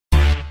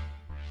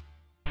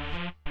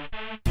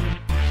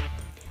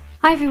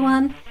Hi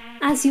everyone!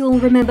 As you'll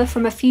remember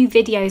from a few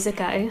videos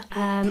ago,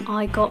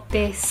 I got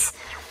this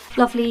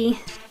lovely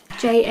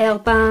J.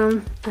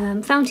 Herbin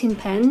fountain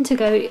pen to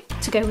go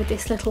with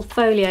this little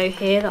folio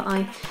here that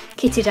I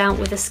kitted out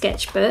with a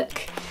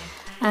sketchbook.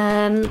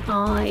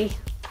 I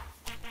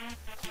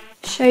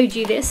showed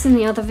you this in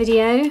the other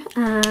video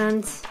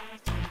and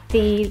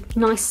the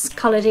nice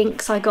coloured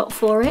inks I got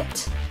for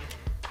it,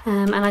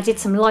 and I did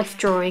some life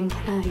drawing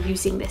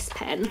using this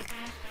pen.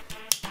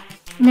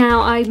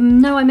 Now, I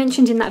know I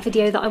mentioned in that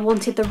video that I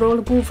wanted the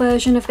rollerball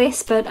version of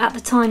this, but at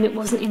the time it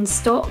wasn't in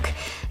stock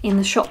in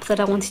the shop that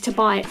I wanted to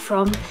buy it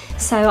from,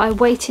 so I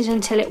waited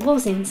until it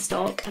was in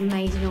stock and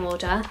made an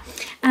order,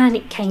 and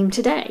it came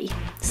today.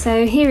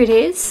 So here it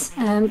is,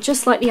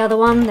 just like the other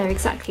one, they're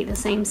exactly the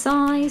same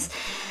size.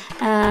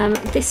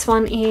 This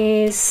one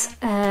is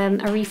a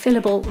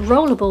refillable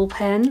rollerball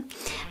pen.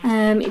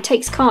 It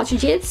takes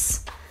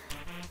cartridges,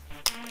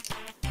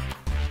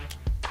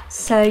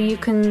 so you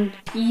can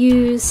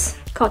use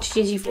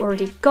cartridges you've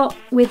already got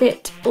with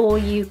it, or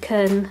you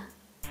can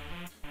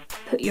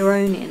put your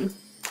own in,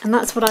 and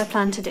that's what I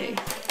plan to do.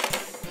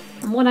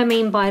 And what I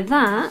mean by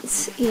that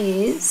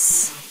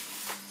is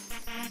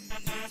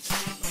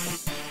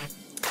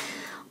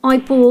I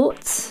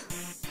bought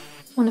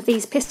one of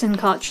these piston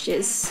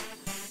cartridges.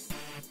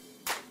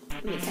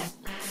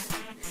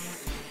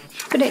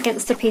 Put it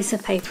against a piece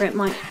of paper, it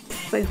might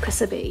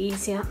focus a bit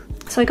easier.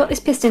 So I got this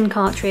piston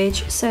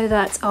cartridge so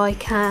that I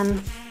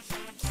can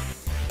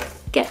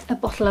get a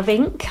bottle of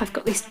ink. I've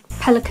got this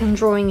Pelikan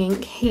drawing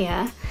ink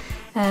here,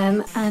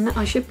 and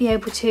I should be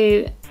able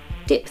to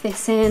dip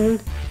this in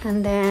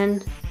and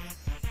then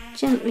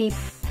gently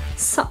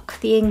suck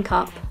the ink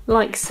up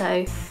like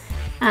so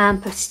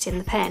and put it in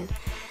the pen.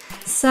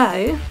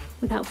 So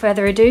without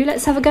further ado,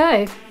 let's have a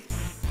go.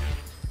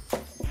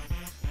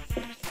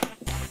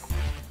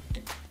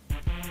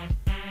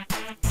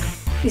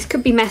 This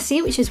could be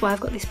messy, which is why I've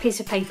got this piece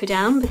of paper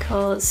down,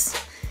 because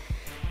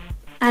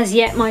as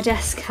yet my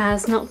desk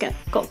has not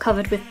got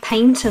covered with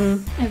paint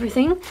and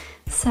everything,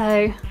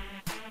 so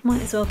might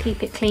as well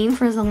keep it clean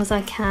for as long as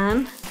I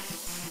can.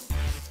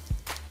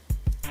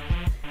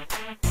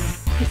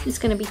 This is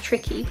going to be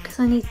tricky because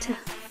I need to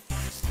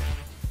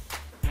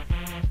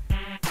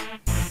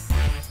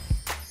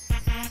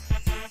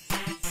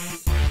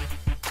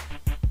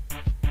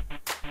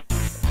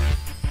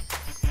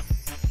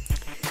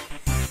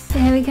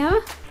there we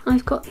go,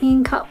 I've got the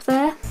ink up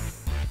there.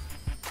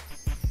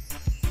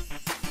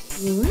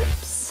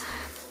 Whoops.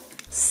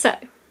 So,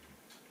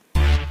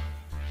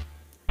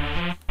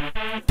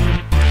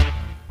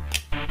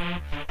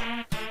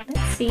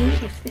 let's see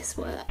if this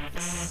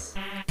works.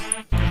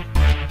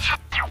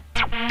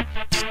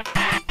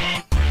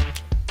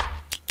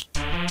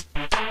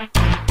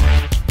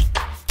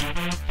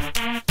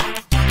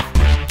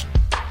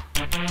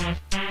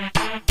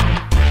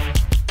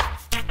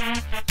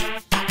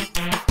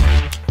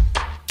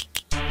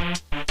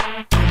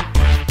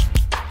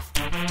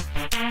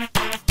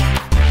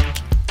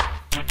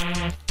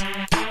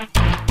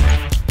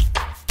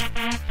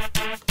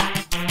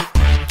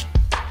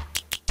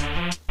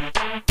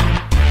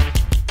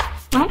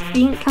 Well,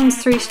 the ink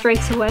comes through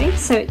straight away,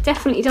 so it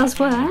definitely does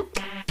work.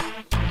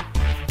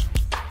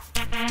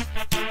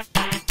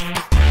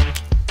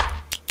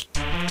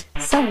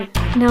 So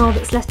now all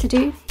that's left to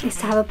do is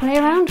to have a play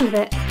around with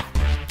it.